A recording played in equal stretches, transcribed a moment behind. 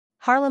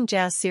Harlem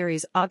Jazz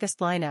Series August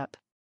lineup.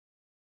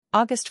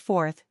 August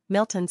 4th,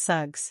 Milton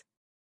Suggs.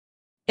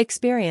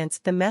 Experience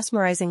the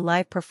mesmerizing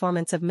live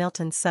performance of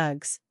Milton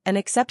Suggs, an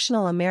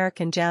exceptional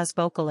American jazz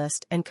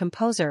vocalist and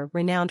composer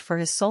renowned for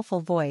his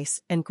soulful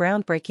voice and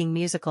groundbreaking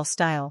musical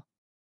style.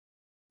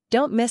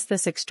 Don't miss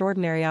this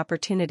extraordinary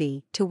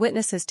opportunity to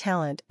witness his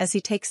talent as he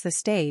takes the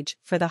stage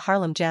for the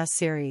Harlem Jazz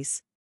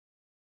Series.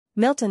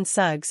 Milton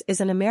Suggs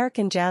is an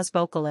American jazz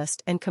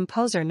vocalist and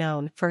composer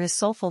known for his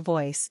soulful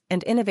voice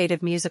and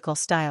innovative musical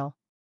style.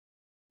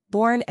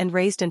 Born and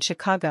raised in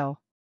Chicago,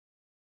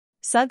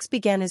 Suggs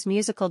began his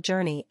musical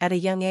journey at a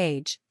young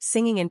age,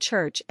 singing in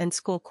church and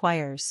school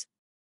choirs.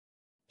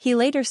 He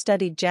later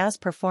studied jazz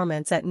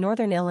performance at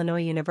Northern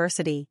Illinois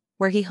University,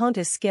 where he honed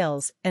his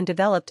skills and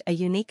developed a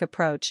unique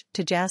approach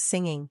to jazz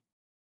singing.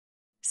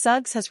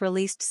 Suggs has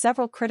released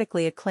several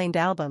critically acclaimed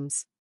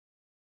albums,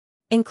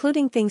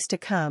 including Things to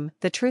Come,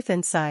 The Truth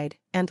Inside,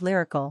 and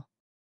Lyrical.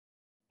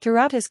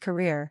 Throughout his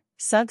career,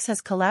 Suggs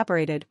has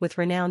collaborated with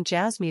renowned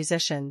jazz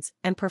musicians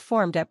and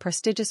performed at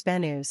prestigious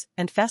venues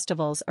and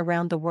festivals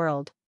around the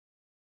world.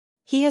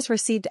 He has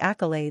received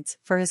accolades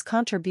for his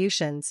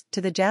contributions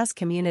to the jazz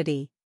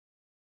community,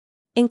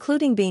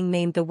 including being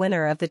named the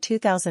winner of the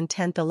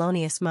 2010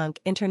 Thelonious Monk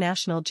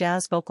International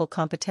Jazz Vocal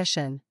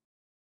Competition.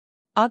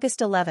 August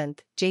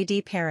 11th,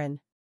 J.D. Perrin.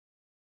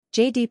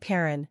 J.D.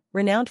 Perrin,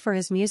 renowned for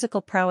his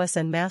musical prowess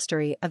and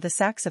mastery of the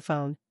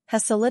saxophone,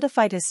 has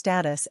solidified his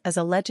status as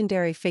a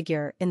legendary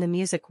figure in the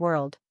music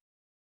world.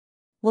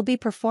 Will be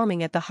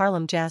performing at the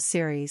Harlem Jazz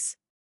Series.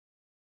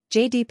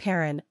 J.D.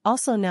 Perrin,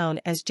 also known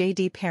as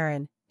J.D.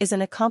 Perrin, is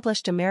an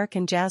accomplished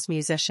American jazz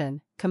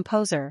musician,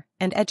 composer,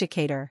 and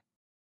educator.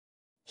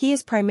 He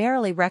is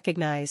primarily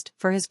recognized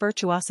for his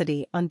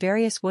virtuosity on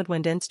various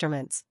woodwind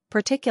instruments,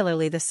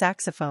 particularly the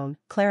saxophone,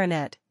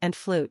 clarinet, and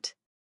flute.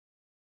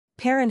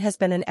 Perrin has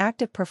been an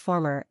active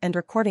performer and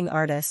recording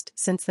artist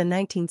since the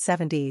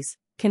 1970s,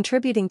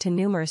 contributing to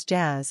numerous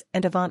jazz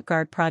and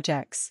avant-garde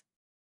projects.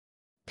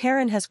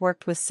 Perrin has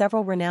worked with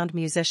several renowned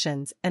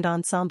musicians and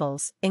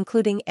ensembles,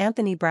 including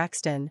Anthony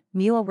Braxton,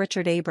 Mule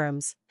Richard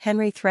Abrams,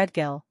 Henry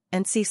Threadgill,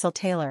 and Cecil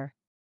Taylor.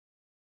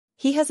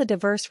 He has a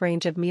diverse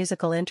range of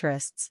musical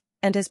interests,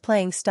 and his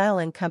playing style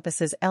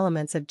encompasses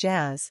elements of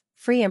jazz,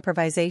 free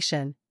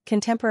improvisation,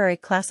 contemporary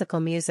classical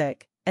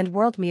music, and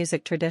world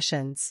music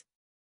traditions.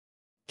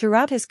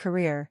 Throughout his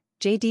career,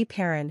 J.D.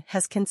 Perrin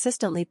has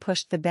consistently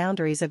pushed the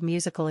boundaries of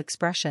musical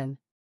expression,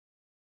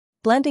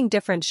 blending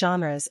different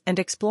genres and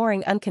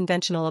exploring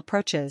unconventional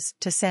approaches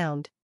to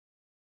sound.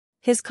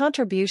 His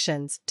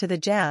contributions to the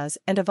jazz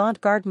and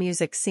avant-garde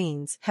music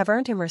scenes have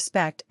earned him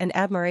respect and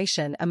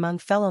admiration among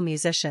fellow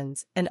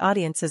musicians and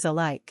audiences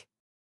alike.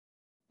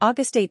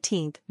 August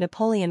 18th,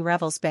 Napoleon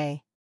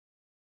Revelsby.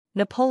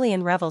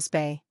 Napoleon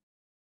Revelsby,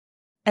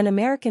 an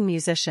American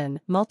musician,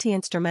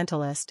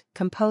 multi-instrumentalist,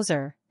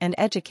 composer, and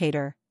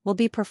educator, will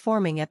be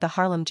performing at the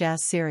Harlem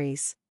Jazz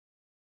Series.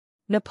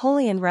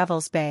 Napoleon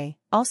Revelsby,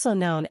 also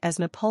known as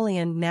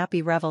Napoleon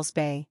Nappy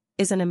Revelsby,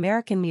 is an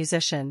American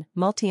musician,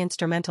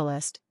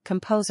 multi-instrumentalist,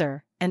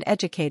 composer, and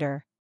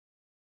educator.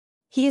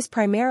 He is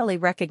primarily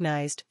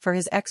recognized for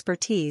his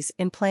expertise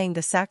in playing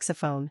the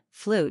saxophone,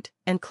 flute,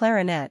 and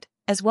clarinet,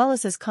 as well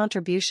as his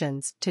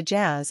contributions to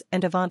jazz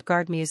and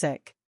avant-garde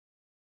music.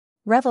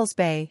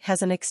 Revelsby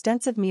has an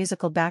extensive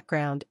musical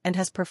background and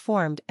has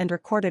performed and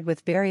recorded with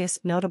various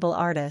notable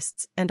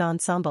artists and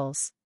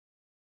ensembles.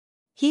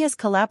 He has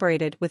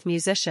collaborated with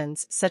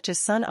musicians such as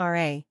Sun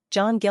Ra,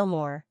 John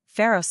Gilmore,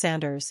 Pharoah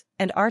Sanders,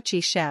 and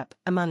Archie Shepp,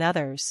 among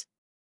others.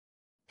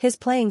 His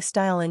playing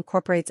style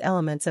incorporates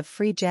elements of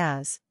free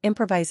jazz,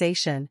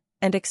 improvisation,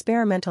 and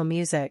experimental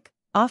music,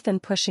 often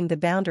pushing the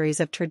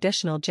boundaries of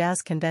traditional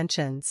jazz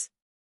conventions.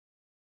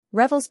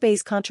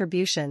 Revelsby's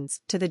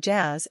contributions to the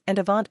jazz and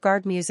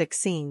avant-garde music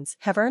scenes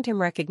have earned him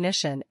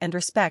recognition and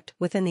respect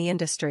within the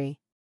industry.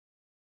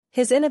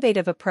 His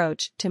innovative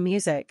approach to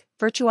music,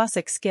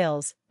 virtuosic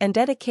skills, and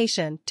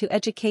dedication to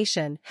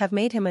education have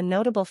made him a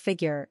notable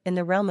figure in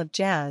the realm of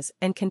jazz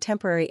and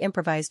contemporary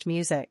improvised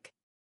music.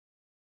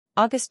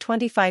 August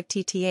 25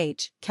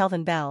 TTH,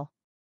 Kelvin Bell.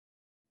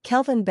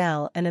 Kelvin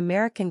Bell, an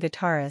American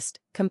guitarist,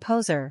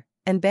 composer,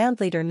 and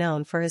bandleader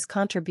known for his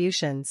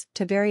contributions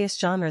to various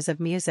genres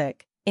of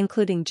music,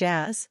 including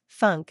jazz,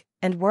 funk,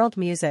 and world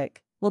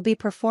music, will be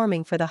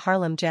performing for the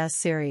Harlem Jazz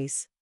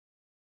Series.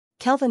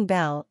 Kelvin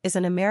Bell is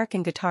an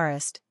American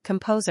guitarist,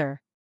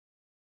 composer,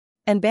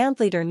 and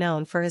bandleader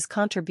known for his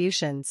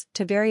contributions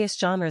to various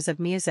genres of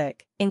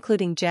music,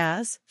 including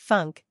jazz,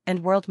 funk,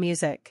 and world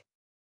music.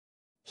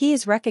 He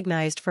is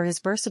recognized for his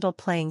versatile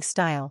playing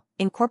style,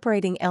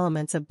 incorporating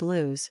elements of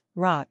blues,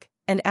 rock,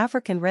 and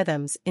African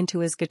rhythms into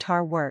his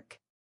guitar work.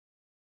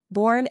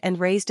 Born and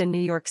raised in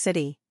New York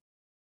City,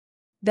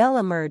 Bell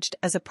emerged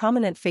as a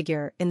prominent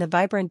figure in the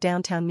vibrant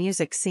downtown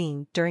music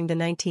scene during the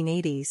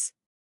 1980s.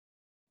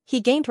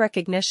 He gained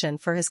recognition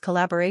for his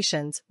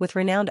collaborations with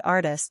renowned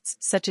artists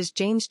such as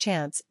James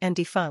Chance and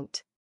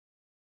Defunct.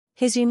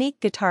 His unique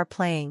guitar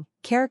playing,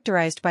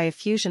 characterized by a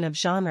fusion of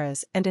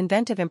genres and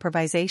inventive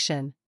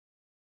improvisation,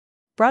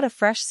 brought a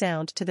fresh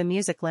sound to the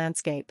music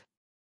landscape.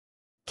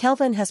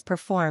 Kelvin has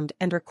performed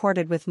and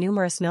recorded with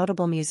numerous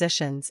notable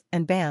musicians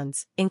and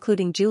bands,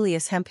 including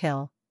Julius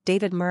Hemphill,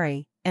 David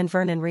Murray, and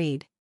Vernon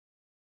Reid.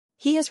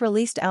 He has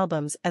released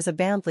albums as a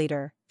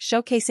bandleader,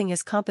 showcasing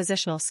his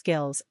compositional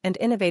skills and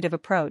innovative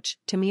approach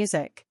to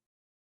music.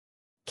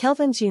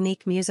 Kelvin's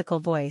unique musical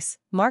voice,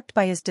 marked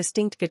by his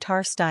distinct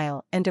guitar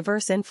style and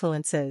diverse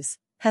influences,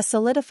 has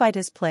solidified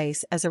his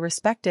place as a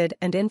respected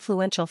and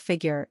influential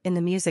figure in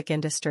the music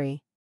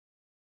industry.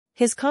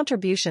 His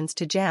contributions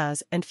to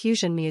jazz and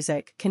fusion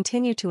music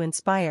continue to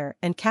inspire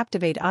and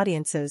captivate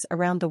audiences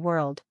around the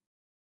world.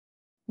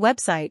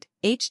 Website,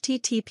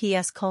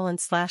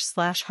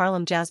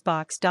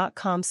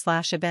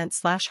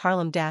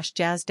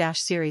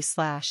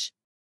 https://harlemjazzbox.com/event/harlem-jazz-series/.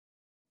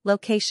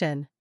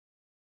 Location: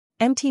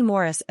 M.T.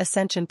 Morris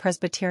Ascension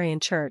Presbyterian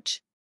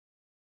Church,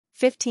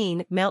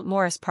 15 Mount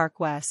Morris Park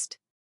West,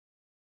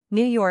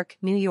 New York,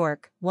 New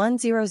York,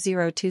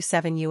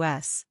 10027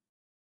 U.S.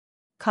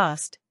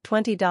 Cost,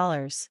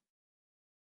 $20.